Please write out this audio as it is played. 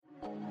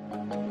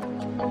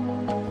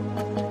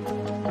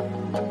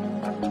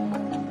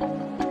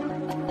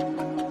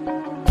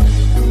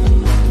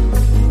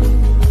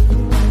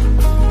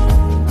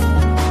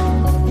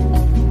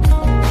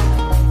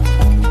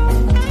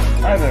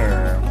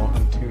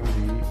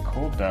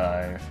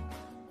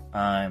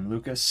I'm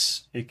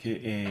Lucas,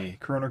 aka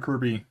Corona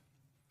Kirby,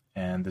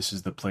 and this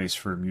is the place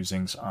for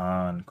musings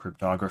on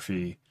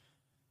cryptography,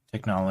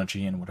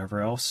 technology, and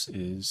whatever else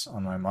is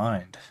on my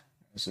mind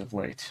as of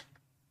late.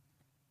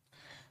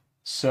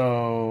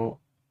 So,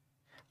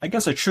 I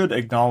guess I should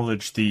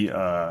acknowledge the,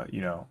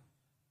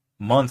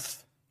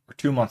 month or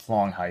 2 month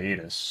long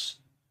hiatus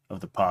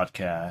of the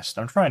podcast.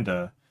 I'm trying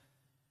to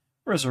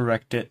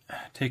resurrect it,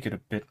 take it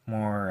a bit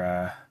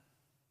more,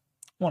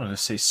 wanted to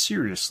say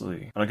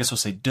seriously, but I guess I'll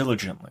say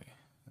diligently.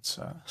 It's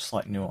a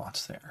slight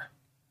nuance there.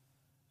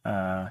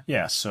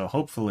 Yeah, so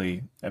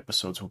hopefully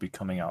episodes will be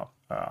coming out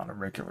on a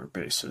regular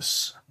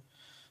basis.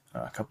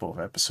 A couple of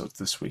episodes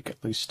this week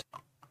at least.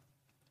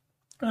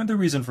 And the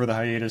reason for the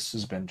hiatus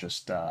has been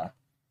just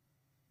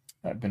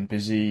I've been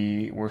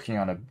busy working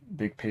on a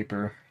big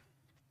paper.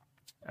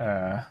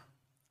 I'm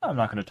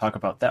not going to talk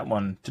about that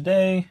one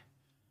today.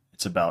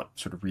 It's about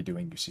sort of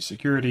redoing UC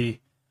security.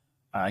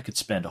 I could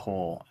spend a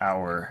whole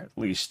hour at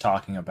least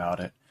talking about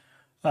it.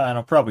 And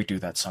I'll probably do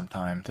that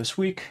sometime this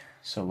week,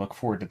 so look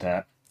forward to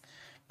that.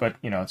 But,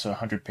 it's a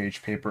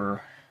 100-page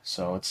paper,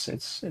 so it's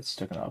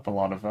taken up a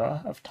lot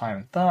of time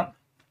and thought.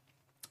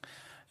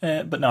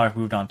 But now I've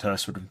moved on to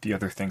sort of the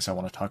other things I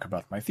want to talk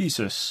about in my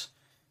thesis,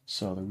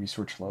 so the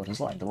research load has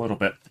lightened a little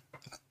bit.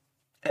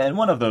 And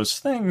one of those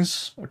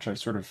things, which I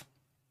sort of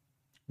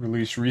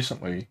released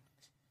recently,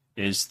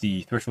 is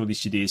the Threshold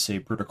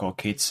ECDSA protocol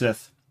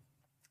Kate-Sith.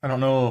 I don't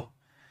know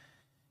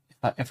if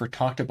I ever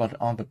talked about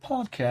it on the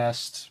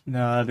podcast.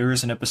 There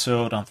is an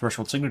episode on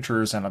threshold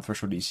signatures and on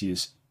threshold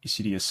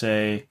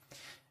ECDSA,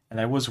 and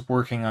I was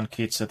working on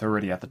Kate-Sith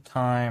already at the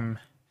time,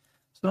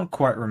 so I don't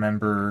quite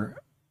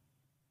remember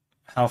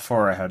how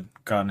far I had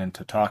gotten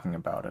into talking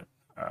about it,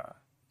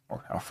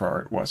 or how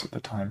far it was at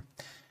the time.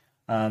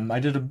 I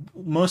did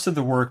most of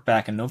the work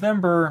back in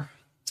November,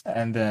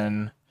 and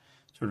then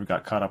sort of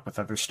got caught up with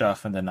other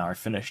stuff, and then now I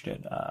finished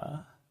it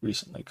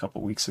recently, a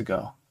couple weeks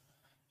ago,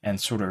 and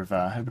sort of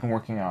have been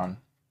working on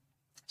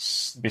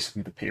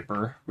basically the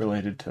paper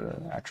related to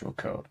the actual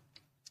code.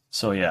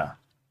 So yeah,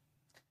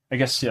 I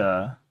guess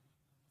before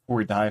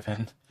we dive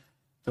in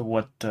to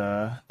what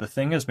the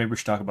thing is, maybe we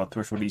should talk about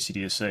threshold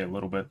ECDSA a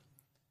little bit.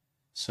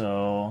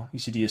 So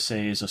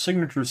ECDSA is a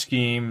signature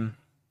scheme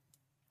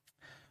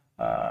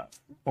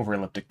over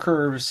elliptic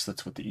curves.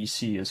 That's what the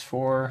EC is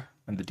for,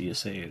 and the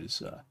DSA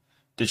is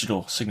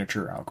digital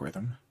signature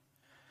algorithm.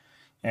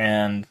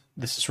 And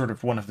this is sort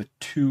of one of the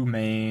two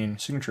main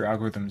signature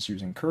algorithms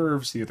using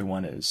curves. The other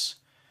one is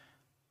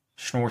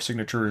Schnorr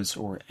signatures,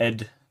 or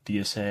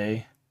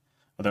EDDSA.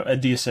 Although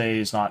EDDSA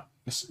is not...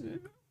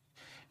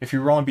 If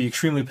you want to be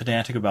extremely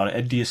pedantic about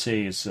it,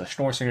 EDDSA is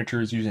Schnorr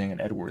signatures using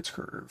an Edwards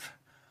curve.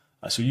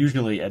 So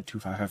usually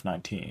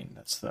ED25519.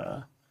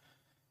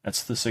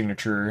 That's the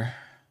signature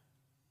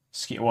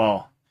scheme.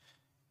 Well,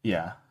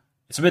 yeah.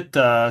 It's a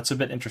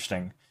bit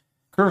interesting.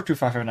 Curve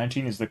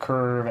 25519 is the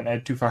curve, and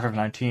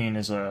ED25519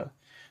 is a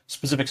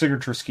specific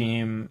signature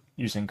scheme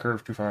using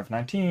curve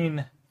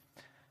 25519.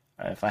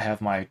 If I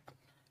have my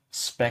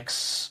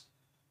specs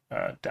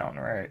down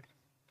right.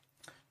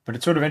 But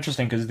it's sort of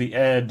interesting because the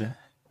ed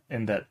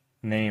in that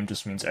name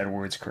just means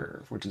Edwards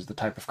curve, which is the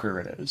type of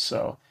curve it is.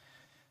 So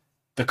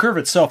the curve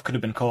itself could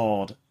have been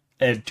called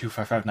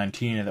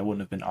ED25519, and that wouldn't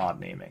have been odd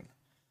naming.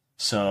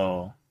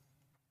 So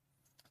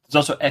there's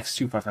also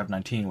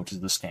X25519, which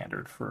is the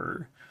standard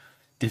for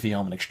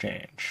Diffie-Hellman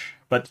exchange.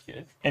 But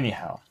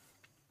anyhow,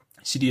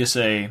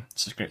 CDSA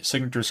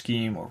signature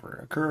scheme over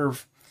a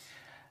curve,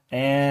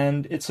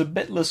 and it's a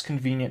bit less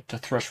convenient to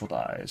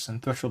thresholdize.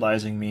 And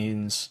thresholdizing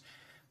means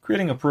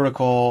creating a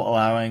protocol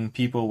allowing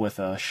people with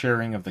a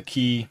sharing of the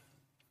key.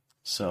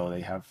 So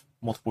they have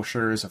multiple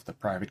shares of the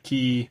private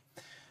key,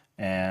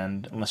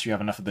 and unless you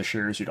have enough of the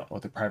shares, you don't know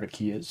what the private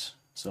key is.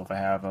 So if I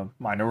have a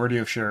minority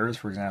of shares,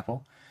 for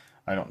example,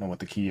 I don't know what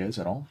the key is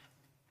at all.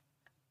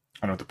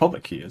 I know what the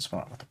public key is, but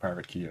not what the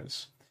private key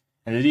is.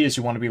 And the idea is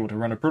you want to be able to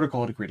run a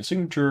protocol to create a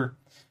signature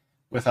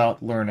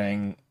without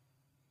learning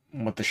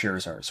what the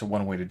shares are. So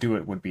one way to do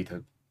it would be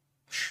to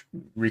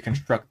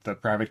reconstruct the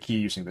private key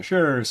using the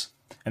shares,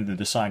 and then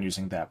design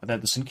using that. But that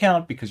doesn't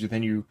count because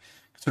then you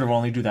sort of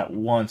only do that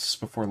once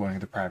before learning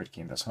the private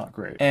key, and that's not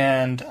great.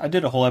 And I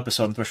did a whole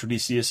episode on threshold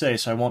DCSA,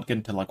 so I won't get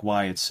into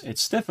why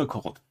it's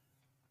difficult,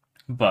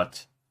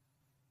 but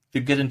to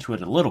get into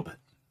it a little bit.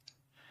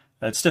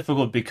 It's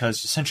difficult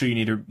because essentially you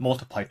need to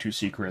multiply two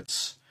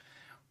secrets,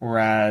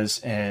 whereas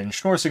in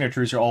Schnorr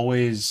signatures you're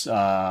always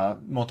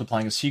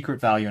multiplying a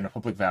secret value and a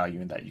public value,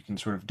 and that you can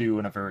sort of do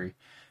in a very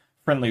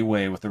friendly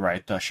way with the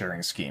right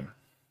sharing scheme.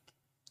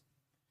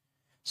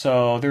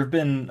 So there have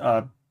been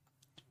a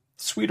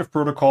suite of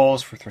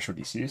protocols for threshold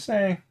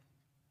DCSA,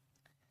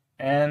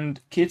 and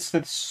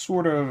Kate-Sith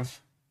sort of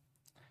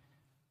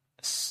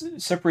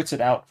separates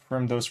it out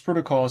from those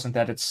protocols in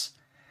that it's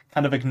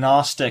kind of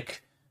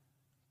agnostic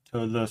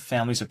to the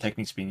families of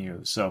techniques being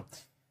used. So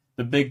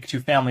the big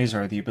two families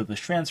are the ability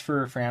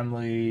transfer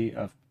family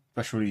of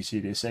threshold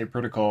ECDSA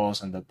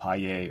protocols and the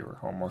PyA or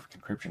homomorphic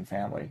encryption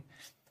family.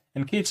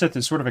 And Kate-Sith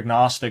is sort of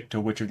agnostic to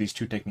which of these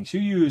two techniques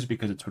you use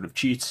because it sort of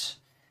cheats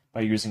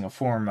by using a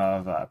form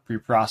of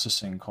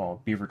pre-processing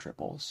called beaver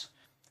triples.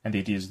 And the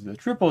idea is the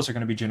triples are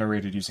going to be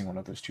generated using one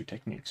of those two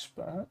techniques,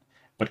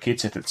 but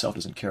Kate-Sith itself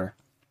doesn't care.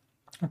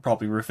 I'll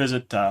probably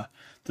revisit the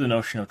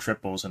notion of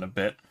triples in a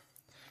bit,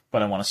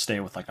 but I want to stay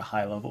with like a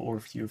high-level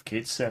overview of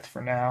Kate-Sith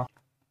for now.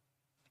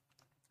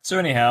 So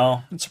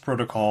anyhow, it's a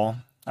protocol.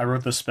 I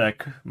wrote the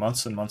spec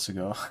months and months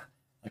ago,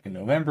 like in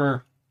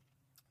November.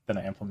 Then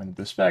I implemented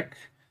the spec,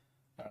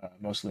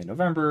 mostly in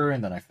November,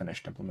 and then I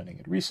finished implementing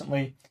it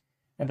recently.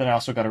 And then I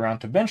also got around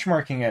to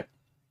benchmarking it,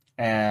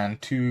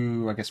 and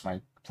to, I guess,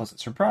 my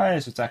pleasant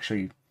surprise, it's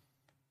actually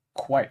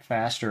quite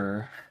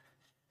faster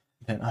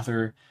than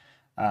other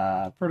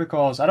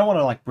protocols. I don't want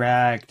to like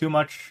brag too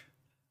much.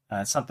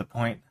 It's not the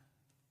point.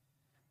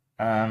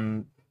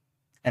 And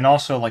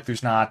also, like,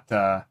 there's not,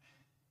 I'd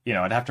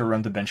have to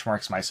run the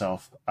benchmarks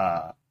myself.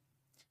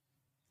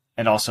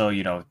 And also,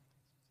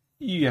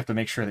 you have to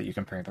make sure that you're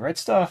comparing the right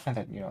stuff, and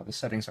that, the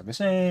settings are the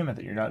same, and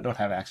that you don't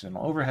have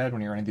accidental overhead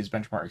when you're running these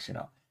benchmarks,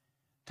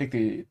 Take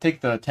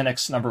the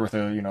 10x number with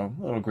a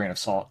little grain of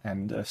salt,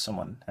 and if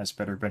someone has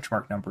better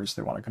benchmark numbers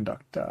they want to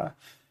conduct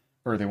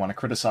or they want to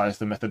criticize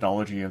the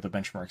methodology of the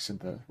benchmarks in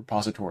the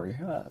repository,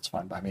 that's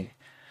fine by me.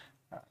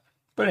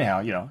 But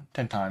anyhow,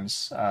 10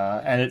 times,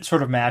 and it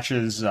sort of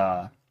matches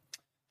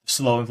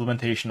slow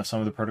implementation of some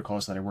of the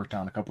protocols that I worked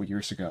on a couple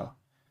years ago.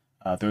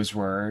 Those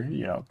were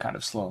kind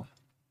of slow.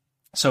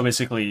 So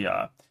basically,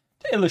 to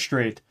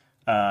illustrate,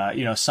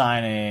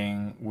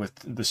 signing with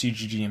the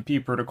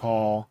CGGMP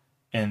protocol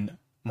in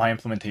my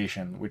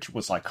implementation, which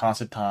was like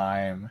constant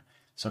time,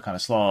 so kind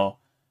of slow,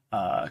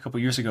 a couple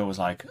years ago was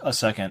like a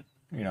second,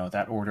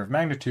 that order of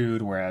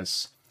magnitude,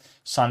 whereas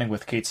signing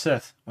with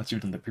Kate-Sith, once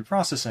you've done the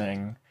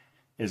pre-processing,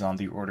 is on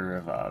the order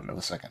of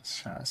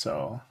milliseconds.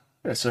 So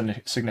it's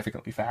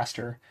significantly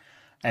faster.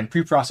 And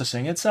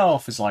pre-processing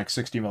itself is like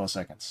 60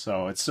 milliseconds,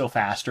 so it's still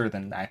faster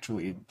than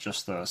actually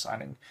just the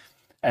signing.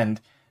 And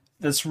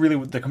that's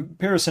really the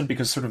comparison,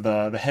 because sort of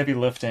the heavy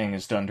lifting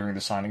is done during the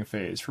signing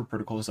phase for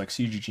protocols like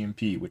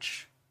CGGMP,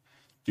 which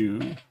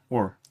do,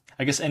 or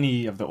I guess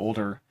any of the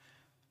older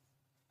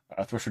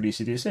Threshold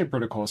ECDSA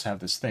protocols have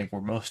this thing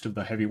where most of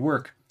the heavy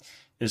work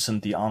is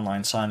in the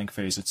online signing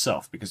phase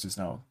itself, because there's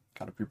no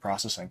kind of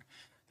pre-processing.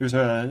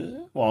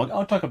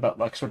 I'll talk about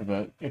like sort of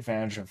the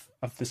advantage of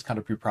this kind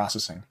of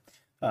pre-processing.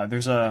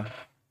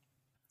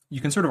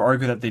 You can sort of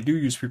argue that they do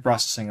use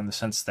pre-processing in the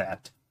sense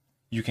that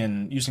you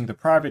can, using the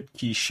private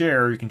key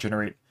share, you can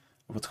generate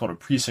what's called a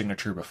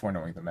pre-signature before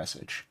knowing the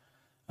message.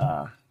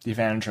 The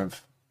advantage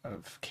of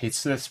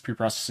Kate-Sith's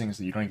pre-processing is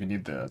that you don't even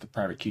need the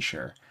private key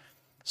share.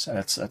 So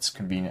that's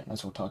convenient,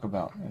 as we'll talk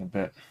about in a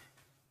bit.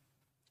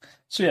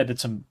 So yeah, I did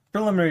some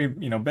preliminary,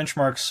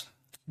 benchmarks,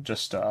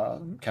 just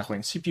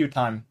calculating CPU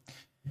time.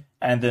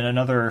 And then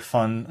another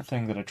fun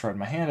thing that I tried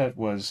my hand at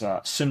was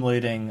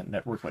simulating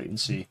network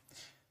latency.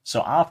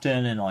 So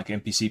often in like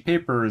MPC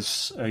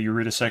papers, you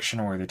read a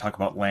section where they talk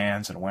about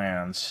LANs and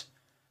WANs,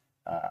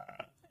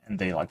 and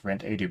they like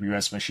rent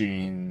AWS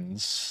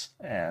machines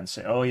and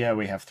say, oh yeah,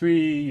 we have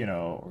 3,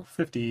 or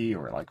 50,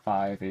 or like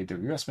 5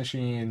 AWS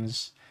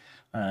machines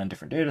and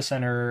different data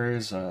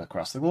centers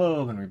across the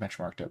globe, and we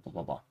benchmarked it, blah,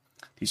 blah, blah.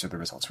 These are the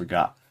results we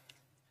got.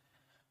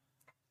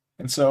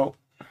 And so,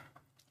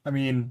 I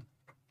mean,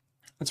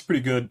 that's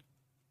pretty good,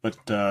 but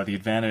the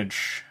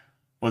disadvantage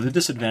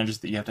is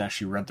that you have to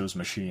actually rent those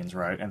machines,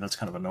 right? And that's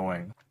kind of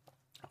annoying.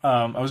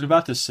 I was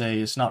about to say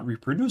it's not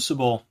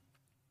reproducible,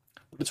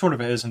 but it sort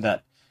of is in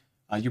that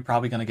you're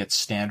probably going to get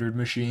standard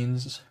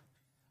machines.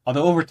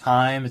 Although over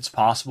time, it's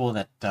possible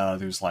that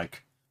there's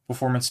like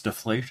performance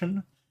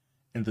deflation,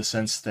 in the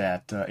sense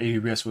that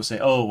AWS will say,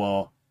 oh,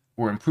 well,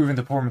 we're improving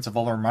the performance of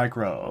all our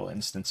micro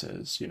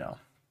instances,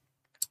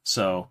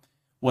 So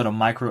what a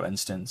micro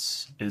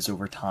instance is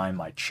over time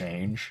might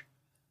change.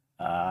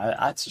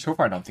 So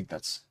far, I don't think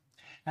that's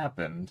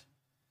happened.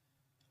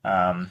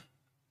 But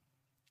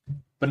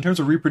in terms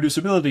of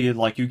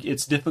reproducibility,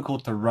 it's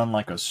difficult to run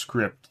like a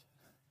script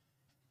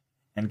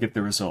and get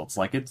the results.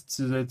 Like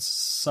it's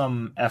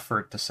some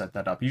effort to set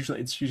that up.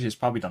 Usually it's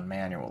probably done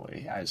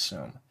manually, I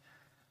assume.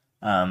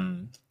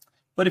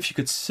 But if you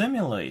could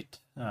simulate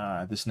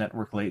this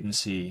network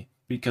latency,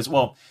 because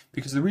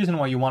the reason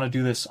why you want to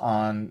do this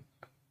on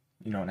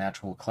an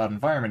actual cloud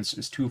environment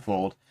is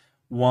twofold.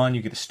 One,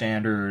 you get a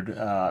standard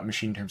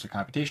machine in terms of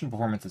computation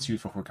performance that's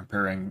useful for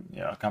comparing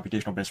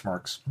computational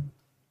benchmarks.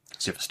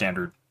 So you have a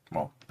standard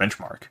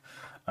benchmark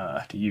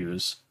to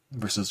use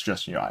versus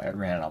just I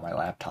ran it on my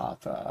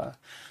laptop.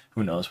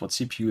 Who knows what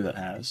CPU that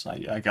has?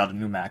 I got a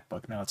new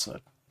MacBook now; it's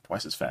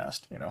twice as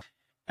fast.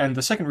 And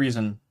the second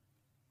reason,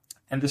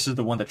 and this is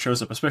the one that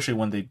shows up, especially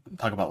when they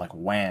talk about like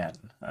WAN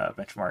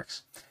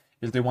benchmarks,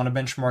 is they want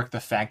to benchmark the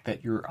fact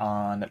that you're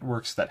on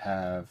networks that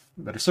are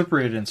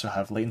separated and so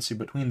have latency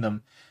between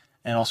them,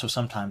 and also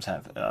sometimes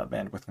have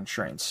bandwidth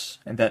constraints.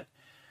 And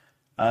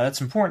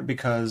that's important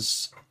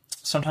because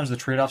sometimes the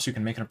trade-offs you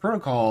can make in a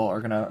protocol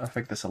are going to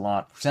affect this a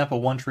lot. For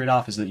example, one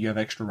trade-off is that you have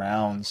extra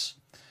rounds,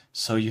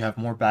 so you have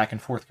more back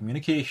and forth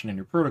communication in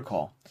your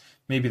protocol.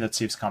 Maybe that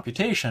saves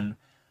computation,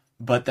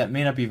 But that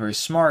may not be very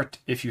smart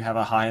if you have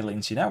a high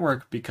latency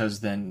network,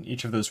 because then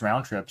each of those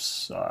round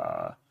trips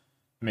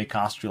may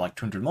cost you like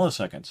 200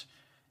 milliseconds.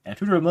 And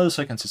 200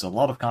 milliseconds is a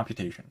lot of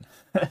computation.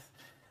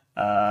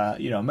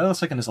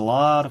 Millisecond is a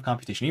lot of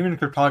computation. Even in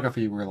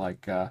cryptography, where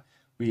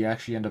we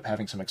actually end up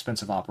having some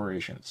expensive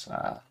operations.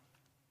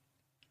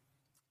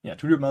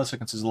 200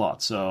 milliseconds is a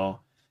lot. So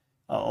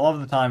a lot of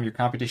the time, your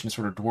computation is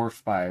sort of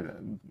dwarfed by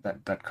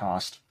that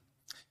cost.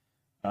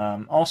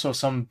 Also,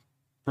 some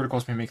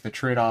protocols may make the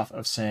trade-off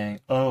of saying,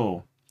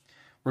 "Oh,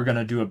 we're going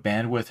to do a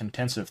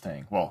bandwidth-intensive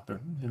thing." Well, they're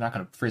not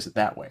going to phrase it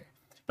that way,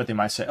 but they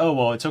might say, "Oh,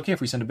 well, it's okay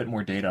if we send a bit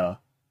more data,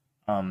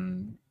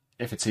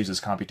 if it saves us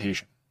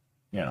computation."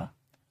 You know.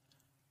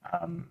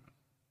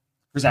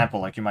 For example,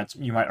 like you might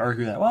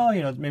argue that, well,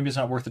 maybe it's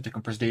not worth it to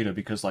compress data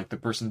because like the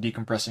person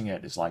decompressing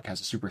it is like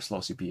has a super slow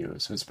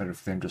CPU, so it's better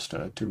for them just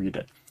to read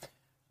it.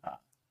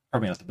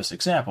 Probably not the best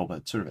example, but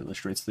it sort of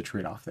illustrates the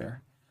trade-off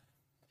there.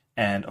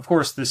 And of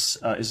course, this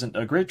isn't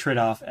a great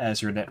trade-off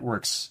as your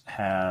networks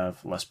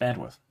have less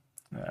bandwidth.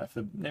 If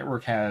the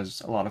network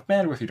has a lot of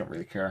bandwidth, you don't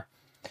really care.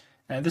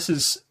 And this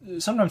is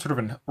sometimes sort of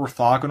an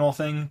orthogonal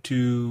thing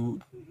to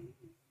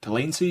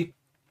latency.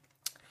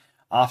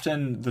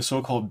 Often, the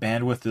so-called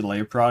bandwidth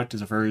delay product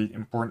is a very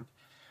important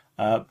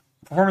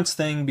performance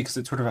thing because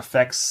it sort of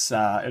affects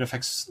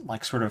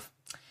like sort of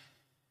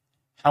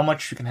how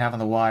much you can have on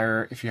the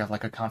wire if you have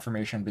like a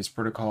confirmation-based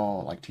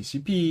protocol like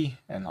TCP,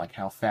 and like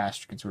how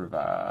fast you can sort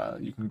of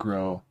you can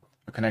grow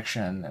a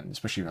connection, and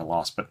especially if you have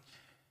loss. But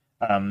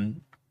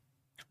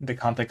the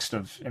context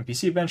of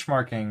MPC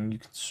benchmarking, you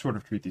can sort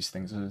of treat these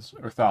things as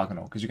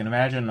orthogonal, because you can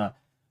imagine a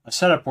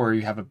setup where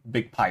you have a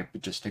big pipe.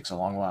 It just takes a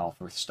long while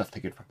for stuff to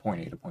get from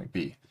point A to point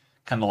B.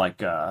 Kind of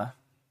like a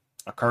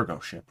cargo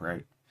ship,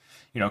 right?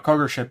 A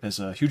cargo ship has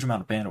a huge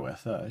amount of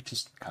bandwidth. It's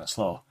just kind of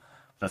slow.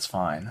 That's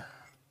fine.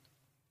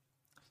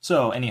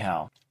 So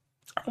anyhow,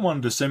 I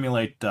wanted to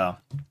simulate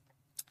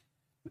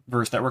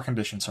various network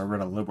conditions, so I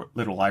wrote a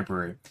little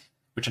library,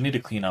 which I need to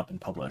clean up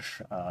and publish.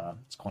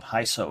 It's called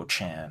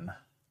Hiso-chan.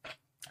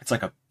 It's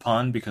like a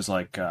pun because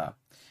like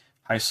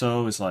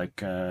Hiso is like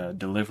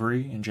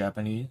delivery in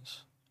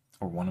Japanese,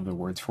 or one of the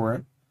words for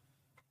it.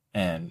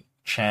 And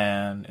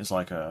chan is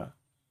like a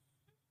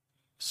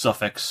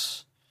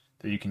suffix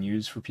that you can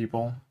use for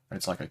people.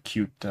 It's like a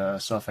cute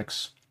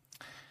suffix.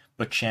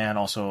 But chan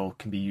also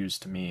can be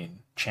used to mean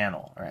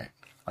channel, right?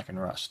 Like in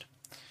Rust.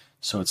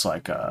 So it's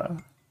like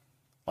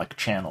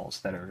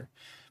channels that are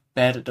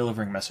bad at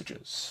delivering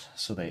messages.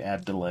 So they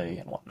add delay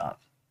and whatnot.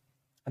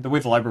 And the way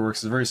the library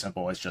works is very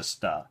simple. It's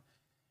just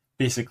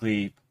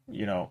basically,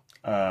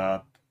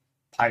 a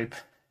pipe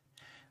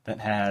that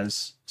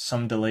has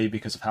some delay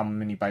because of how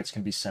many bytes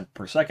can be sent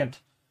per second,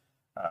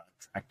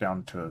 tracked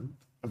down to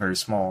a very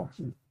small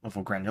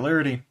level of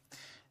granularity,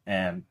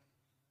 and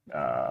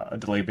a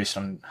delay based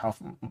on how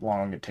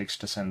long it takes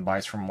to send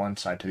bytes from one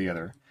side to the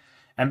other.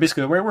 And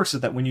basically the way it works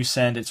is that when you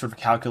send, it sort of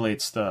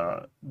calculates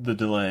the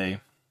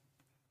delay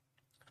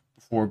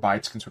before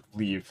bytes can sort of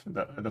leave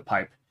the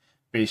pipe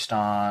based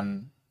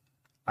on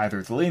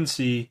either the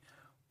latency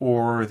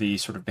or the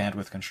sort of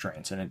bandwidth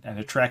constraints. And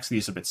it tracks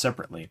these a bit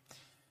separately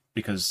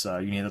because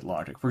you need that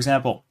logic. For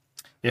example,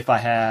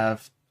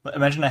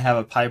 imagine I have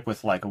a pipe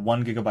with like a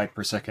 1 gigabyte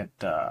per second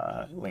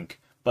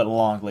link, but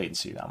long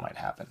latency. That might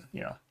happen,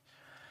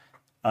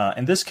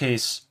 In this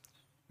case,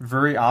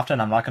 very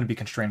often I'm not going to be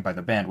constrained by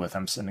the bandwidth.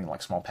 I'm sending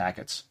like small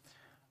packets.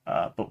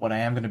 But what I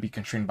am going to be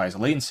constrained by is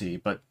latency,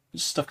 but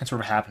stuff can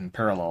sort of happen in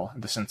parallel,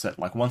 in the sense that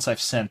like once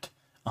I've sent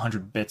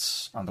 100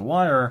 bits on the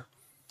wire,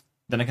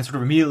 then I can sort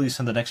of immediately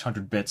send the next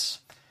 100 bits,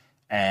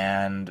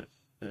 and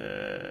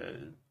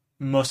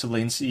most of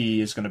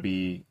latency is going to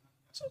be,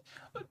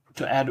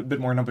 to add a bit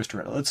more numbers to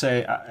it, let's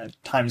say at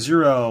time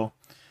 0,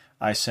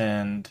 I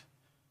send,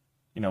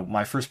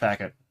 my first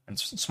packet, and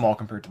it's small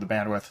compared to the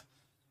bandwidth,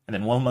 and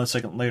then 1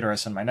 millisecond later I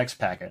send my next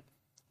packet.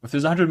 If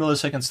there's 100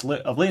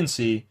 milliseconds of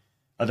latency,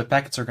 the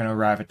packets are going to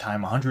arrive at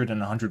time 100 and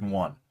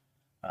 101,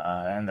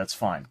 and that's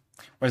fine.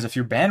 Whereas if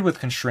you're bandwidth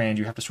constrained,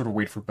 you have to sort of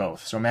wait for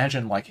both. So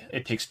imagine like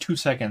it takes 2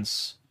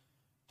 seconds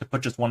to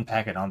put just one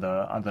packet on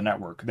the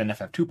network. Then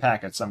if I have 2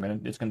 packets,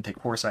 it's going to take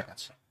 4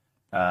 seconds.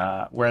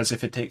 Whereas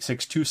if it takes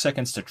 2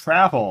 seconds to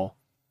travel,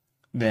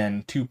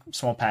 then 2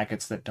 small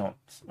packets that don't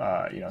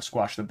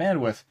squash the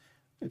bandwidth,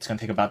 it's going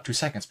to take about 2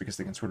 seconds because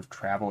they can sort of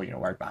travel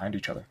right behind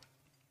each other.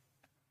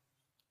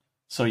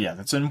 So yeah,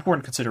 that's an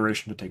important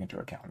consideration to take into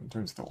account in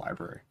terms of the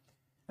library.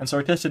 And so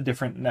I tested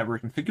different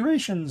network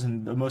configurations,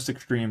 and the most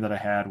extreme that I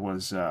had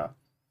was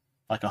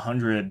like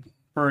 100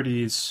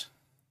 birdies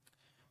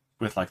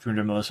with like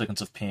 300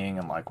 milliseconds of ping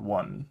and like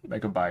 1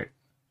 megabyte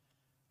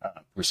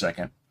per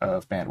second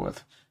of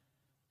bandwidth.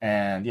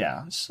 And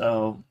yeah,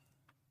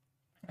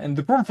 and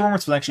the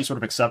performance was actually sort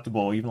of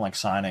acceptable. Even like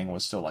signing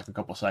was still like a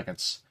couple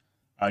seconds.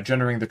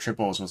 Generating the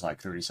triples was like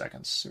 30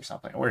 seconds or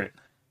something. Wait,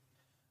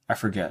 I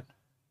forget.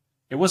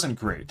 It wasn't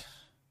great.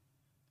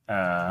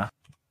 Let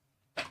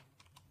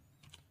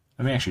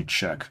me actually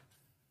check.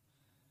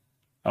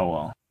 Oh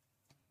well.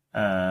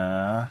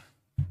 I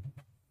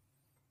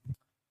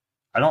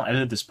don't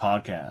edit this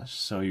podcast,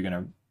 so you're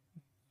gonna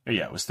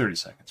Yeah, it was 30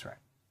 seconds, right?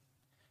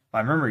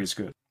 My memory is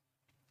good.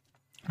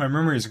 My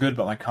memory is good,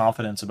 but my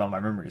confidence about my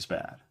memory is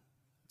bad.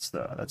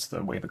 That's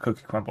the way the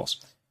cookie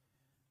crumbles.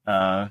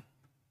 Uh,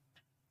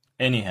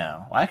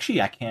 Anyhow, well, actually,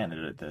 I can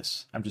edit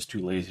this. I'm just too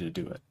lazy to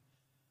do it.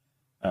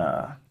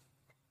 Uh,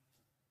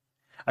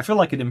 I feel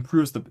like it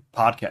improves the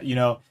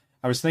podcast.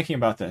 I was thinking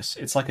about this.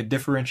 It's like a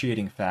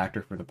differentiating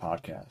factor for the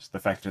podcast. The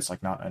fact that it's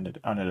like not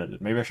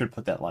unedited. Maybe I should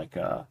put that like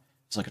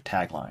it's like a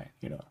tagline.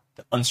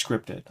 The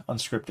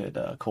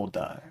unscripted cold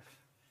dive,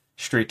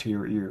 straight to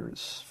your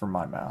ears from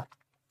my mouth.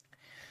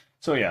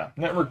 So yeah,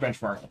 network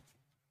benchmarking,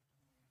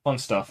 fun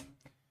stuff.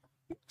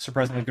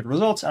 Surprisingly good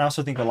results. And I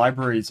also think the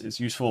library is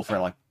useful for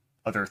like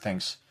other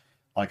things.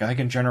 Like I think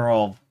in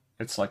general,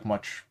 it's like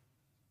much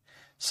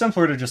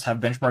simpler to just have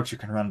benchmarks you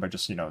can run by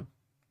just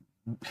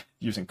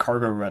using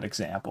cargo run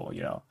example.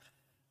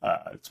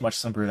 It's much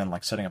simpler than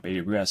like setting up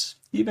AWS.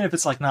 Even if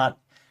it's like not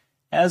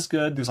as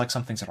good, there's like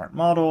some things that aren't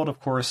modeled,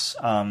 of course.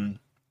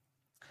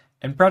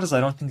 In practice, I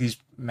don't think these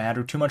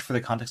matter too much for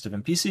the context of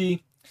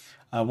MPC.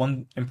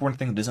 One important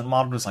thing that isn't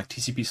modeled is like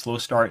TCP slow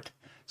start.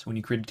 So when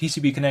you create a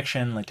TCP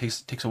connection, it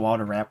takes a while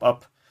to ramp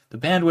up the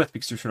bandwidth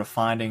because you're sort of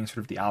finding sort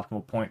of the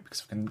optimal point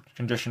because of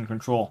congestion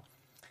control.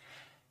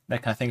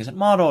 That kind of thing isn't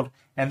modeled,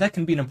 and that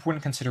can be an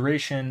important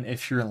consideration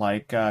if you're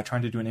like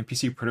trying to do an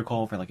MPC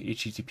protocol for like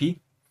HTTP,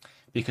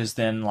 because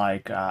then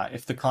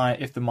if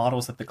the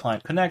models that the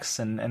client connects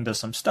and does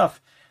some stuff,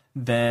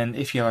 then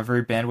if you have a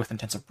very bandwidth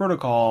intensive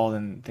protocol,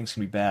 then things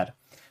can be bad.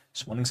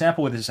 So one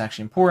example where this is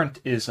actually important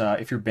is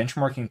if you're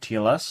benchmarking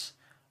TLS.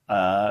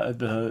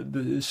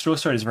 The slow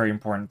start is very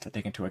important to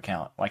take into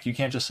account. Like you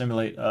can't just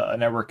simulate a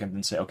network and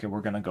then say, okay,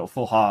 we're gonna go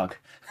full hog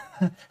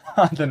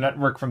on the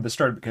network from the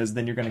start, because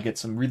then you're gonna get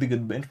some really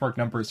good benchmark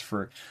numbers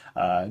for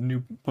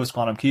new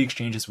post-quantum key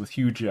exchanges with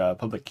huge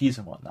public keys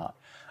and whatnot.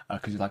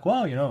 Because you're like,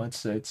 well,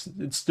 it's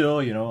still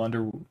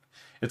under.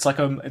 It's like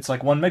 1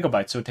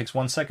 megabyte, so it takes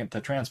 1 second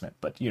to transmit.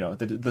 But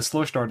the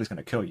slow start is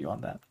gonna kill you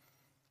on that.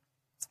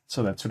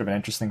 So that's sort of an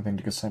interesting thing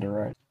to consider,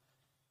 right?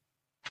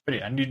 But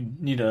yeah, I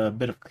need a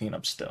bit of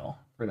cleanup still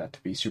for that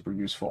to be super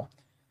useful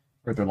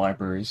for the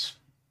libraries.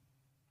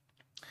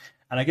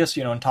 And I guess,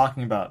 in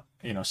talking about,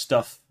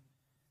 stuff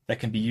that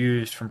can be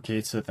used from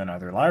K8s and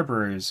other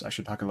libraries, I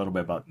should talk a little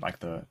bit about like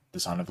the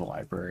design of the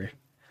library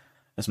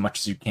as much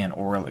as you can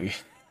orally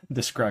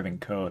describing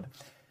code.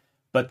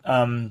 But so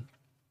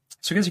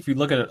I guess if you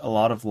look at a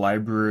lot of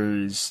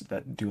libraries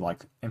that do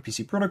like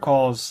MPC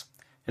protocols,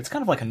 it's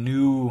kind of like a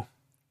new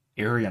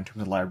area in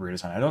terms of library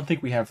design. I don't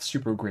think we have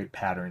super great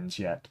patterns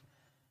yet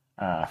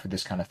for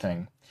this kind of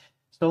thing.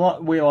 So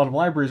the way a lot of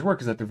libraries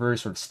work is that they're very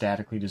sort of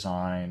statically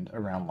designed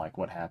around like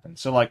what happens.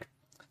 So like,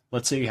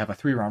 let's say you have a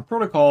 3-round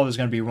protocol. There's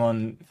going to be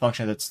one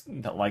function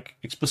that like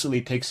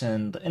explicitly takes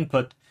in the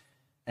input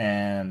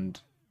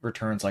and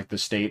returns like the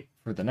state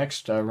for the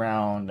next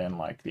round and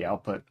like the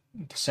output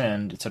to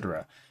send,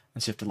 etc.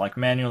 And so you have to like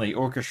manually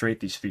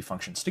orchestrate these 3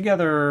 functions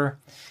together.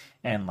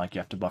 And like you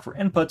have to buffer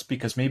inputs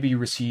because maybe you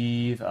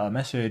receive a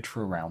message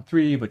for round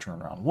 3, but you're in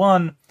round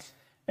 1,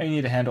 and you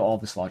need to handle all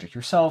this logic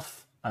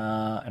yourself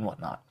and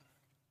whatnot.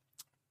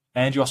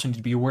 And you also need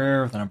to be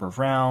aware of the number of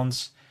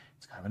rounds.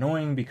 It's kind of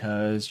annoying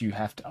because you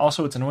have to.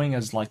 Also, it's annoying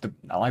as like the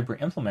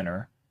library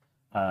implementer,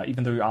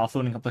 even though you're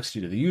offloading complexity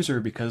to the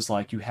user, because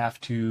like you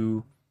have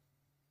to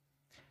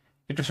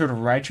sort of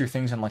write your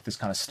things in like this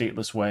kind of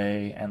stateless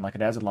way, and like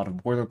it adds a lot of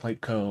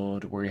boilerplate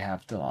code where you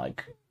have to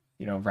like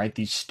write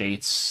these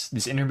states,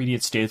 these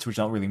intermediate states, which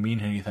don't really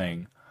mean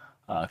anything,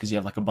 because you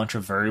have like a bunch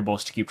of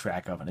variables to keep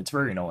track of, and it's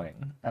very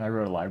annoying. And I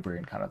wrote a library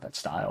in kind of that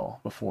style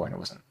before, and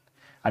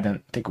I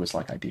didn't think it was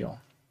like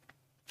ideal.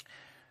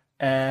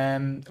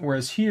 And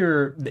whereas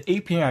here, the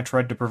API I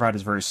tried to provide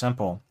is very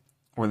simple,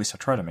 or at least I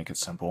try to make it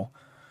simple.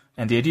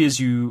 And the idea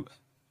is you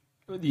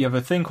have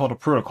a thing called a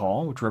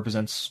protocol, which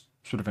represents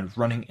sort of a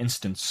running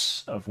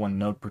instance of one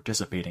node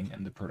participating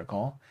in the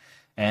protocol.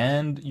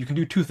 And you can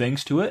do 2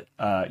 things to it.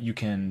 You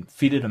can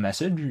feed it a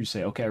message. You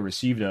say, okay, I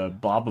received a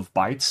blob of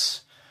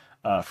bytes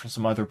from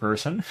some other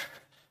person.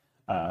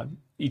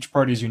 Each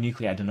party is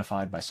uniquely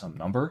identified by some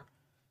number.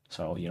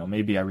 So,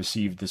 maybe I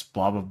received this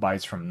blob of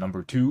bytes from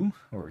number 2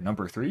 or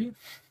number 3.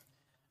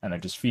 And I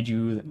just feed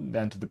you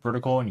that to the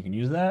protocol and you can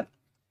use that.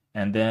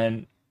 And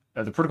then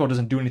the protocol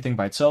doesn't do anything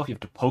by itself. You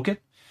have to poke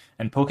it.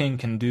 And poking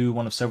can do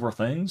one of several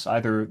things.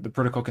 Either the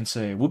protocol can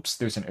say, whoops,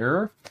 there's an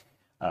error.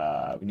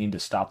 We need to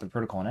stop the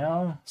protocol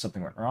now.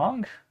 Something went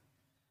wrong.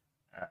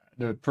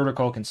 The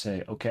protocol can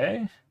say,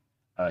 okay,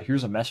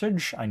 here's a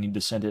message. I need to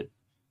send it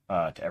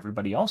to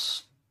everybody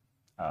else.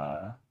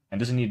 And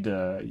doesn't need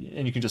to,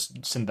 and you can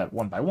just send that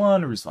one by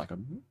one, or is like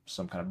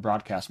some kind of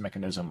broadcast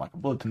mechanism, like a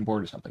bulletin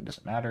board or something,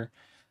 doesn't matter.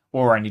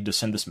 Or I need to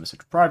send this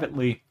message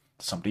privately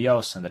to somebody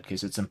else. In that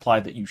case, it's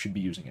implied that you should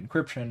be using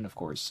encryption, of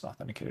course,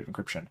 authenticated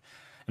encryption.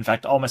 In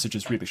fact, all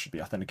messages really should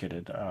be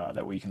authenticated.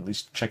 That way you can at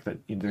least check that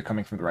they're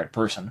coming from the right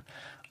person.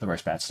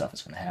 Otherwise, bad stuff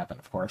is going to happen,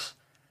 of course.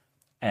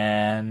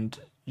 And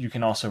you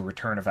can also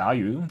return a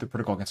value. The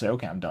protocol can say,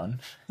 okay, I'm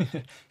done.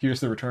 Here's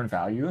the return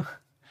value.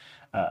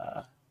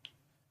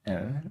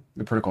 And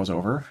the protocol is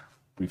over.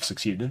 We've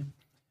succeeded.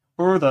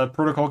 Or the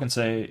protocol can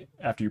say,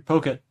 after you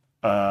poke it,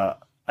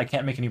 I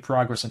can't make any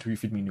progress until you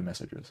feed me new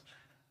messages.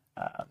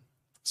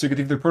 So you could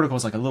think of the protocol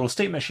as like a little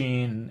state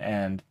machine,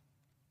 and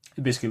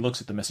it basically looks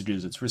at the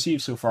messages it's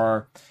received so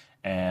far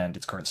and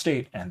its current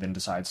state, and then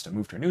decides to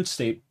move to a new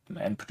state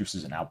and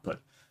produces an output,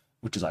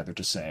 which is either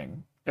just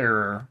saying,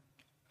 error,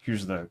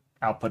 here's the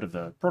output of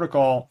the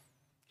protocol,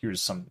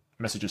 here's some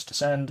messages to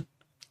send,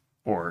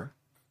 or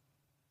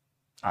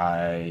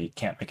I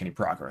can't make any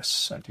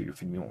progress until you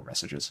feed me more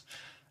messages,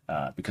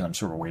 because I'm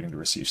sort of waiting to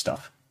receive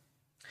stuff.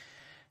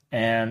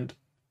 And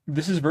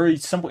this is a very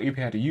simple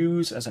API to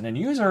use as an end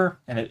user,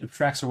 and it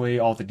abstracts away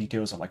all the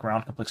details of like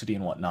round complexity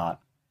and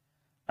whatnot,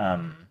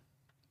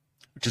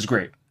 which is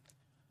great.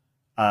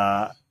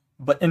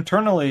 But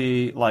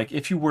internally, like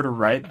if you were to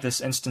write this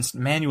instance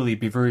manually, it'd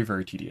be very,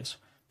 very tedious,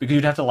 because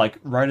you'd have to like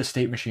write a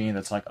state machine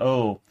that's like,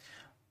 oh,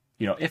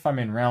 if I'm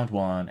in round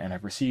 1 and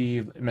I've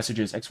received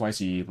messages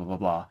XYZ, blah, blah,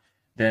 blah,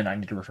 then I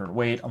need to return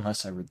wait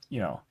unless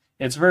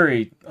it's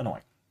very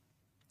annoying.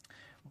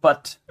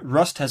 But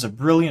Rust has a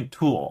brilliant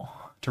tool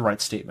to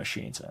write state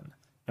machines in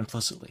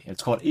implicitly.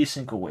 It's called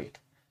async await.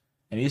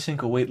 And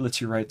async await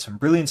lets you write some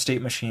brilliant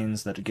state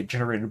machines that get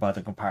generated by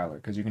the compiler,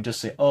 because you can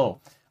just say, oh,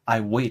 I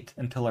wait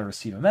until I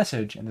receive a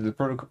message, and the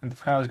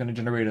compiler is going to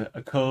generate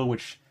a code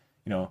which,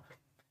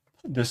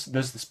 does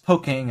this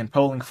poking and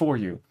polling for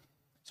you.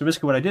 So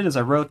basically what I did is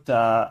I wrote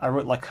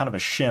like kind of a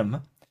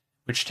shim,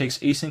 which takes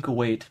async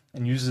await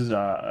and uses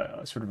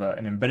sort of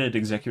an embedded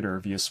executor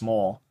via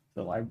small,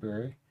 the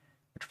library,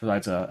 which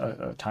provides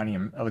a tiny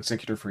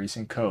executor for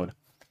async code.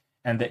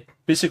 And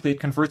basically it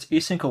converts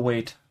async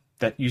await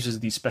that uses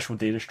these special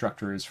data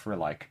structures for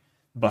like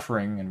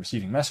buffering and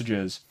receiving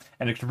messages,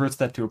 and it converts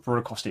that to a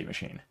protocol state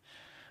machine,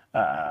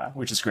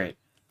 which is great.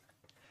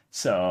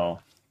 So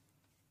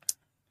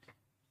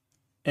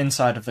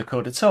inside of the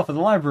code itself of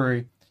the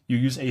library, you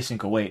use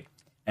async await,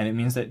 and it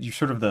means that you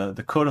sort of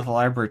the code of the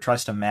library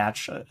tries to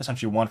match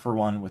essentially one for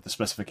one with the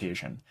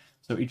specification.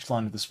 So each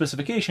line of the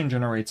specification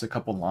generates a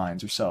couple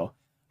lines or so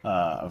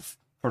of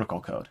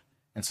protocol code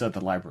instead of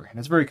the library, and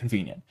it's very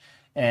convenient.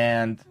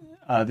 And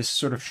this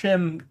sort of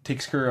shim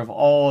takes care of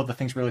all of the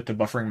things related to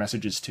buffering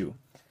messages too.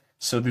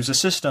 So there's a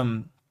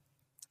system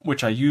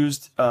which I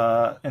used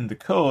in the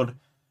code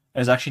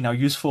is actually now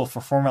useful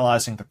for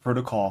formalizing the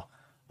protocol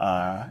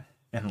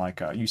in like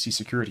UC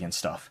security and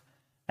stuff.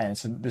 And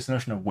it's this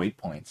notion of wait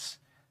points.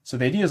 So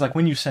the idea is like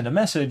when you send a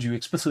message, you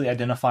explicitly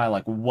identify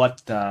like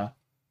what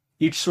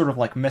each sort of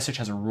like message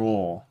has a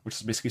role, which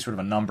is basically sort of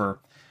a number,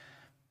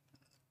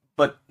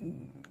 but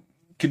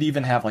could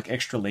even have like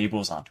extra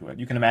labels onto it.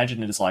 You can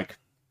imagine it as like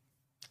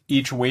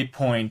each wait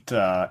point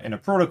in a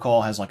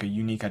protocol has like a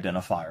unique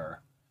identifier.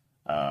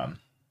 So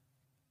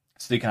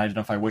they can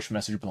identify which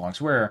message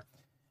belongs where.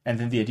 And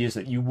then the idea is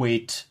that you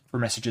wait for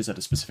messages at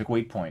a specific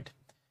wait point.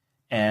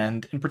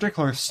 And in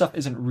particular, stuff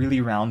isn't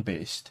really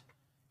round-based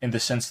in the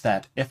sense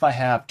that if I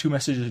have 2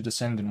 messages to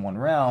send in one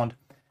round,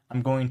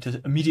 I'm going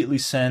to immediately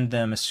send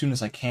them as soon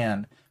as I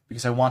can,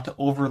 because I want to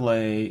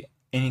overlay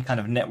any kind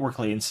of network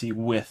latency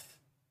with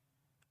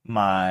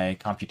my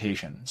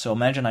computation. So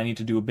imagine I need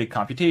to do a big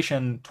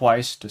computation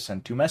twice to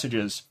send 2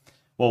 messages.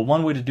 Well,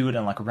 one way to do it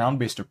in like a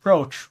round-based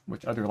approach,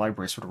 which other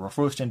libraries sort of are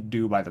forced into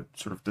do by the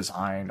sort of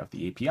design of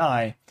the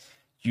API,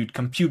 you'd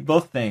compute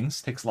both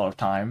things, takes a lot of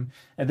time,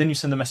 and then you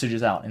send the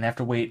messages out and have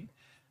to wait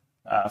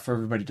for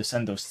everybody to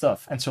send those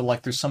stuff. And so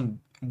like there's some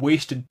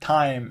wasted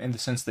time in the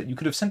sense that you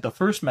could have sent the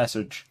first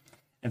message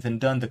and then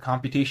done the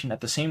computation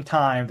at the same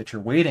time that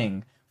you're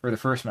waiting for the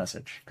first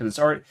message. Because it's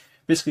already,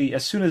 basically,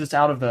 as soon as it's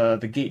out of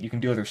the gate, you can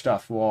do other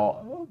stuff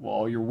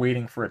while you're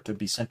waiting for it to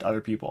be sent to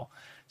other people.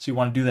 So you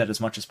want to do that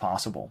as much as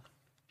possible.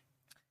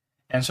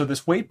 And so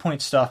this wait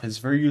point stuff is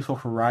very useful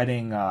for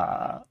writing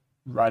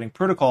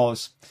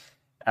protocols.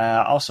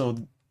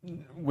 Also,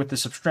 with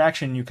this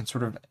abstraction, you can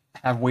sort of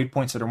have wait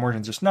points that are more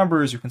than just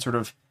numbers. You can sort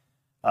of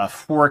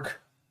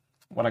fork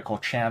what I call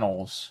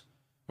channels,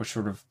 which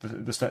sort of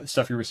the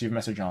stuff you receive a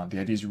message on. The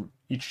idea is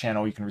each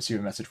channel you can receive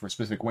a message for a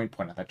specific wait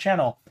point on that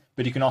channel,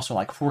 but you can also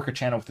like fork a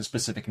channel with a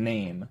specific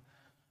name,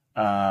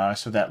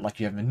 so that like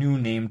you have a new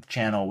named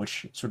channel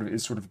which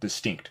is sort of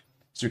distinct.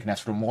 So you can have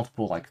sort of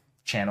multiple like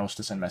channels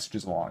to send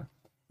messages along.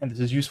 And this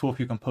is useful if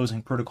you're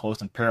composing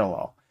protocols in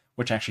parallel,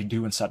 which I actually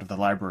do inside of the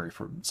library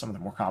for some of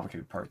the more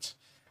complicated parts.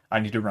 I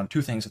need to run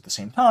 2 things at the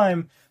same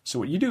time, so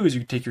what you do is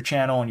you take your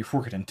channel and you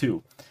fork it in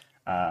 2.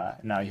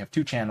 Now you have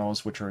 2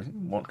 channels which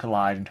won't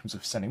collide in terms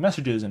of sending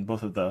messages, and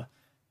both of the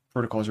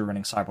protocols are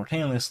running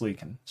simultaneously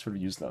can sort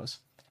of use those.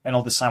 And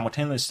all this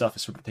simultaneous stuff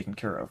is sort of taken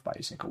care of by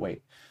async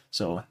await.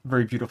 So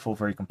very beautiful,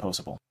 very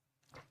composable.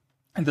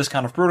 And this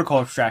kind of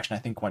protocol abstraction I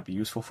think might be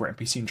useful for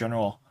MPC in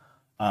general.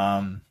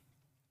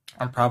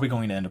 I'm probably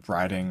going to end up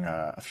writing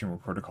a few more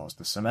protocols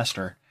this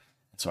semester,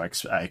 so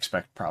I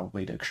expect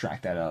probably to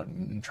extract that out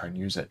and try and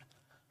use it.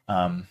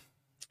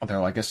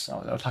 Although I guess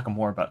I'll talk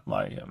more about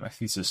my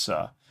thesis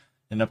in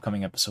an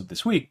upcoming episode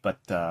this week, but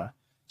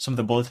some of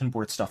the bulletin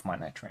board stuff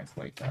might not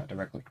translate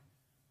directly.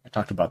 I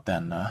talked about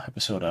that in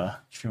episode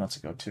a few months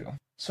ago too.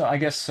 So I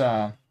guess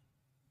I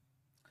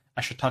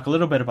I should talk a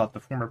little bit about the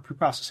form of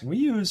preprocessing we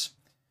use.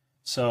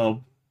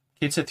 So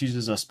KSeth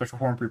uses a special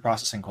form of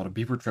preprocessing called a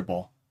Beaver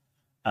triple.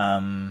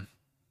 I'll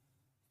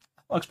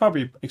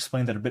probably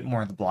explain that a bit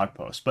more in the blog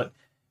post, but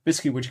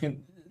basically what you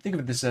can think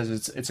of this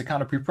as it's a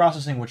kind of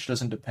preprocessing which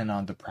doesn't depend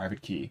on the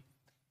private key.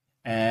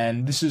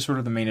 And this is sort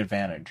of the main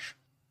advantage.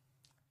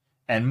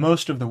 And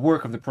most of the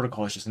work of the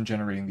protocol is just in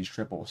generating these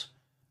triples.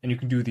 And you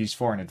can do these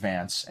far in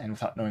advance and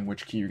without knowing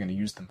which key you're going to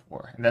use them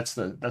for. And that's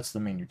the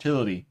main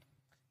utility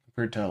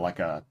compared to like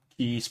a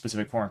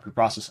key-specific form of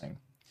preprocessing.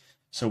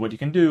 So what you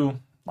can do,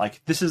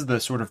 like this is the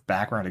sort of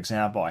background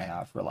example I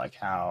have for like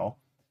how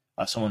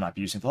someone might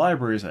be using the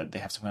library is that they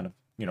have some kind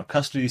of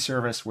custody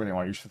service where they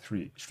want to use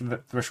the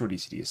threshold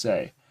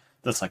ECDSA.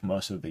 That's like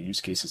most of the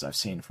use cases I've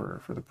seen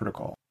for the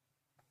protocol.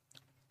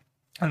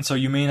 And so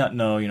you may not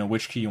know,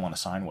 which key you want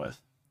to sign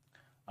with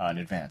in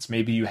advance.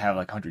 Maybe you have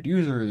like 100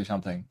 users or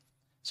something,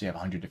 so you have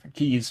 100 different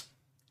keys.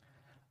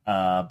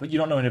 But you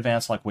don't know in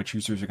advance like which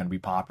users are going to be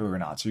popular or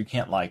not. So you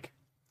can't like,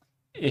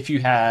 if you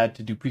had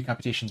to do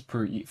pre-computations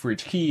for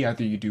each key,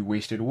 either you do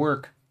wasted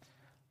work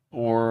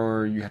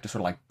or you have to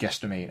sort of like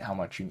guesstimate how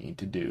much you need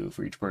to do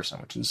for each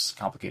person, which is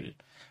complicated.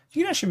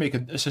 You can actually make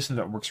a system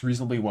that works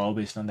reasonably well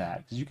based on that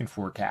because you can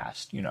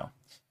forecast,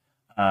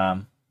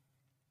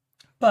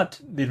 But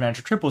the advantage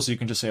of triples is you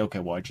can just say, okay,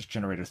 well, I just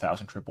generated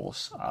 1,000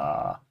 triples.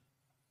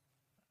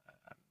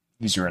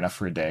 These are enough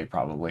for a day,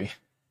 probably.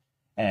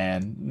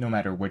 And no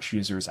matter which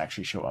users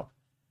actually show up.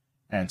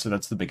 And so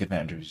that's the big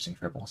advantage of using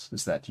triples,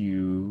 is that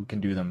you can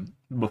do them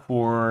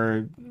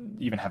before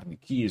even having the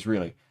keys,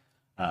 really.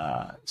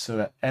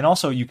 And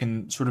also you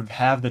can sort of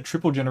have the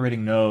triple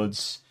generating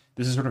nodes.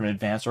 This is sort of an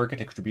advanced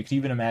architecture, but you could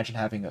even imagine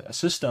having a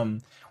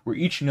system where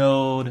each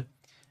node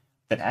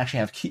that actually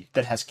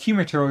has key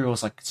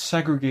materials like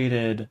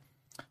segregated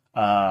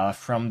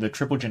from the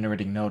triple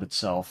generating node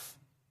itself,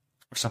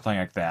 or something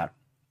like that.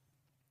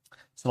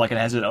 So like it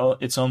has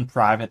its own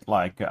private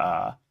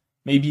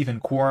maybe even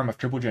quorum of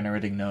triple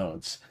generating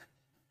nodes,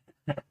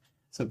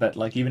 so that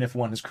like even if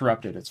one is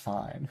corrupted, it's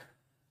fine.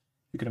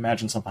 You could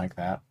imagine something like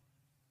that.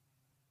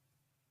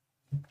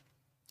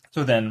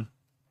 So then,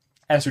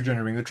 as you're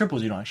generating the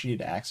triples, you don't actually need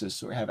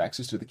to have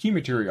access to the key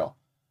material.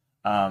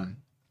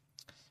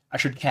 I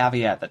should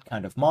caveat that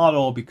kind of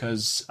model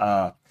because,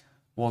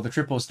 the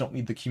triples don't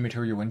need the key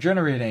material when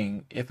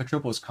generating. If a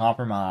triple is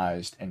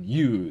compromised and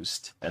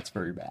used, that's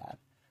very bad.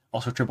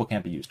 Also, triple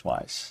can't be used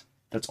twice.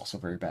 That's also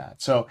very bad.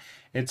 So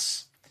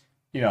it's,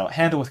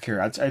 handle with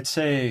care. I'd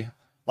say,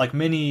 like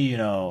many,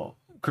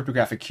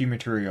 cryptographic key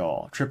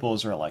material,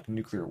 triples are like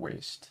nuclear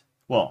waste.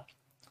 Well,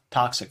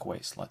 toxic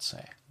waste, let's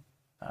say.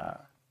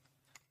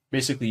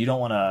 Basically, you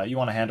want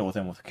to handle with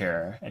them with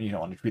care, and you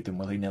don't want to treat them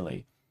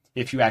willy-nilly.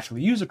 If you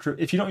actually use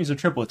if you don't use a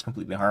triple, it's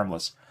completely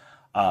harmless.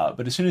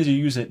 But as soon as you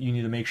use it, you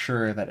need to make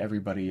sure that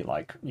everybody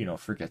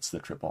forgets the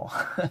triple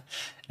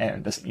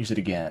and doesn't use it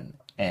again.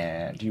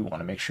 And you want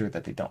to make sure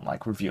that they don't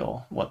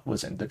reveal what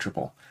was in the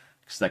triple,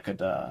 because that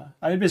could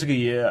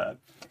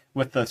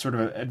with the sort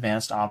of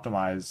advanced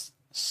optimized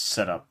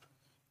setup,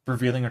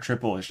 revealing a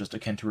triple is just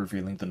akin to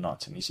revealing the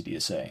nuts in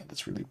ECDSA.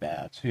 That's really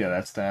bad. So yeah,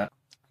 that's that.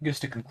 I guess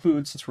to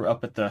conclude, since we're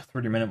up at the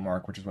 30-minute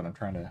mark, which is what I'm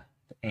trying to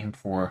aim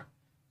for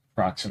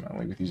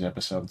approximately with these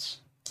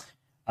episodes,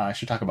 I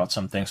should talk about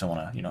some things I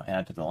want to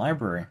add to the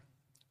library.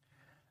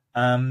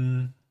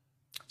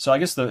 So I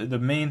guess the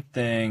main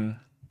thing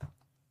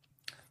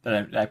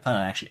that I plan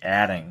on actually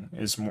adding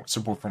is more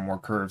support for more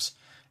curves,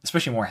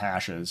 especially more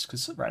hashes,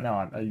 because right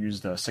now I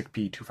use the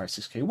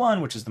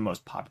SICP256K1, which is the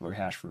most popular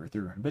hash for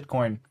Ethereum and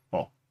Bitcoin.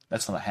 Well,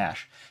 that's not a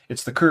hash.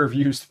 It's the curve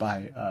used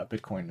by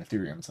Bitcoin and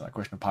Ethereum. It's not a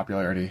question of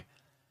popularity.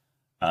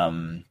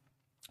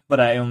 But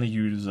I only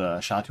use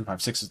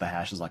SHA-256 as the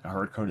hash as like a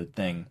hard-coded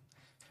thing.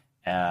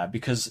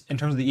 Because in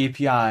terms of the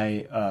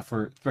API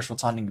for threshold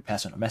signing, you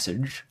pass in a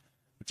message,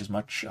 which is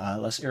much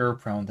less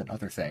error-prone than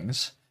other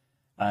things.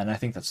 And I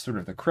think that's sort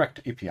of the correct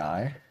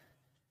API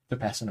to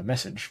pass in a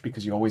message,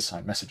 because you always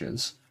sign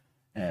messages.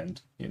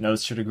 And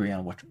nodes should agree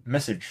on what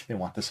message they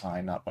want to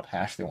sign, not what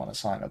hash they want to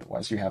sign.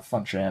 Otherwise, you have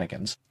fun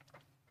shenanigans.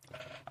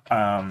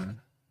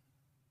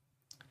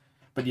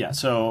 But yeah,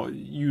 so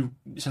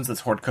since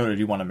it's hard-coded,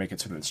 you want to make it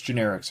so that it's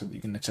generic, so that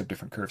you can accept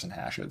different curves and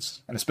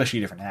hashes, and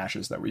especially different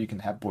hashes, that way you can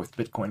have both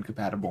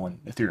Bitcoin-compatible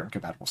and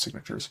Ethereum-compatible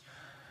signatures,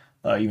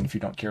 even if you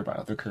don't care about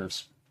other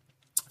curves.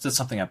 So that's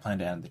something I plan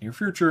to add in the near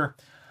future.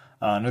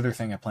 Another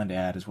thing I plan to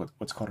add is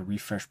what's called a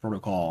refresh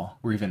protocol,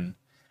 or even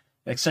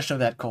an extension of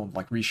that called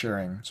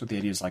resharing. So the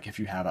idea is if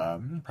you have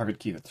a private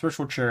key that's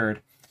threshold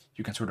shared,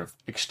 you can sort of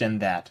extend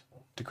that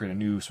to create a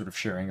new sort of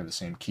sharing of the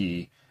same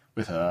key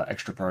with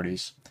extra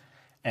parties.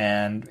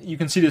 And you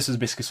can see this as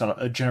basically sort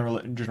of a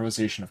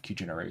generalization of key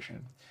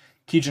generation.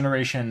 Key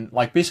generation,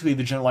 basically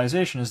the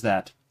generalization is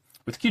that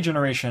with key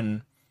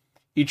generation,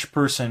 each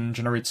person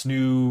generates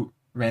new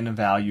random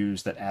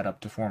values that add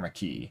up to form a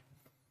key,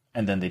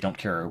 and then they don't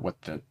care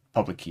what the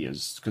public key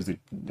is, because it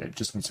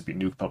just needs to be a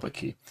new public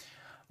key.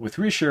 With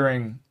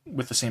resharing,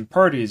 with the same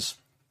parties,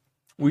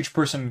 each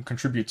person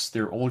contributes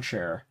their old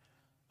share,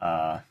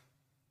 and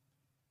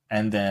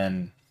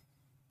then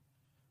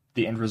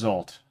the end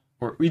result,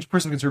 or each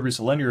person contributes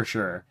a linear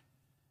share,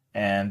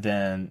 and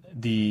then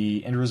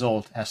the end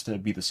result has to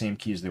be the same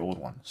key as the old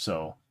one.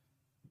 So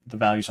the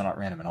values are not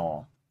random at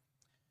all.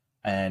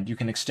 And you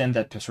can extend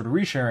that to sort of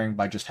resharing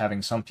by just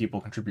having some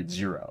people contribute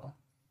 0.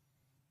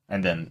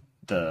 And then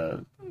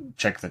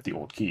check that the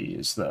old key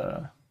is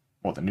the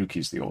new key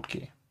is the old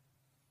key.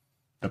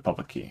 The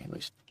public key, at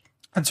least.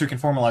 And so you can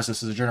formalize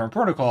this as a general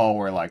protocol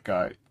where, like,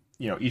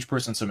 each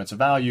person submits a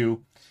value,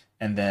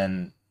 and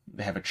then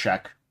they have a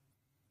check,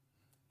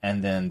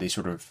 and then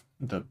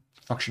the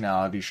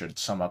functionality should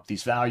sum up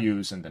these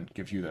values and then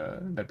give you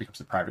that becomes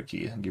the private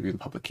key and give you the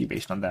public key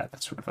based on that.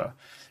 That's sort of a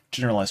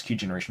generalized key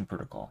generation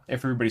protocol.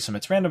 If everybody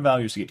submits random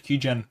values, you get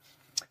keygen.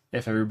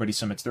 If everybody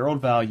submits their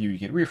old value, you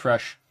get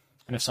refresh.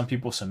 And if some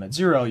people submit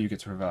 0, you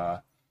get sort of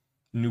a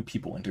new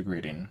people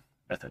integrating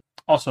method.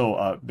 Also,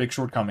 a big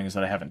shortcoming is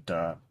that I haven't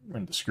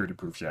written the security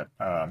proofs yet.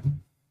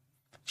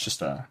 It's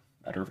just a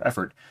matter of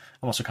effort.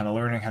 I'm also kind of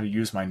learning how to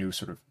use my new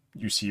sort of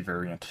UC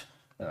variant.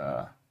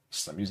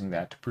 So I'm using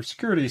that to prove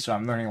security, so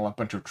I'm learning a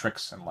bunch of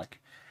tricks and,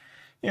 like,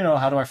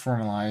 how do I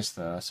formalize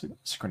the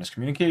synchronous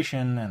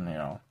communication, and,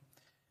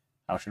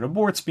 how should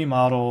aborts be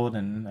modeled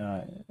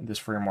in this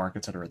framework,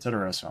 et cetera, et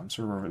cetera. So I'm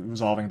sort of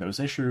resolving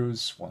those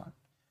issues. Well,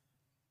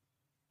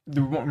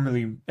 there weren't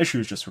really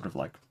issues, just sort of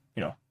like,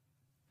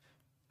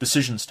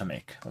 decisions to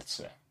make, let's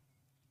say.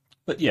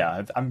 But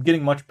yeah, I'm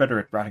getting much better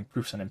at writing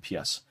proofs on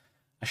MPS.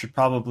 I should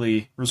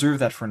probably reserve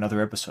that for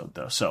another episode,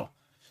 though. So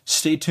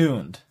stay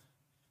tuned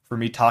for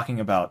me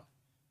talking about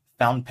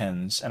found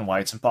pens and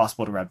why it's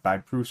impossible to write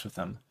bad proofs with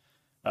them,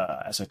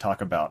 as I talk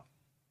about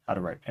how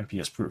to write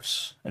MPS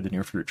proofs in the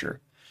near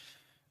future.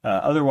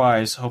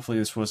 Otherwise, hopefully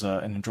this was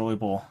an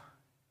enjoyable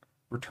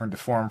return to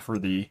form for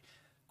the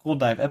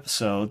Gold Dive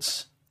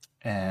episodes,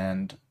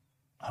 and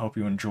I hope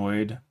you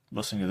enjoyed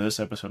listening to this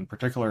episode in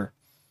particular,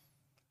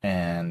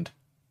 and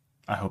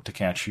I hope to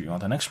catch you on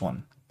the next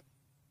one.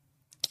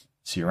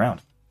 See you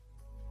around.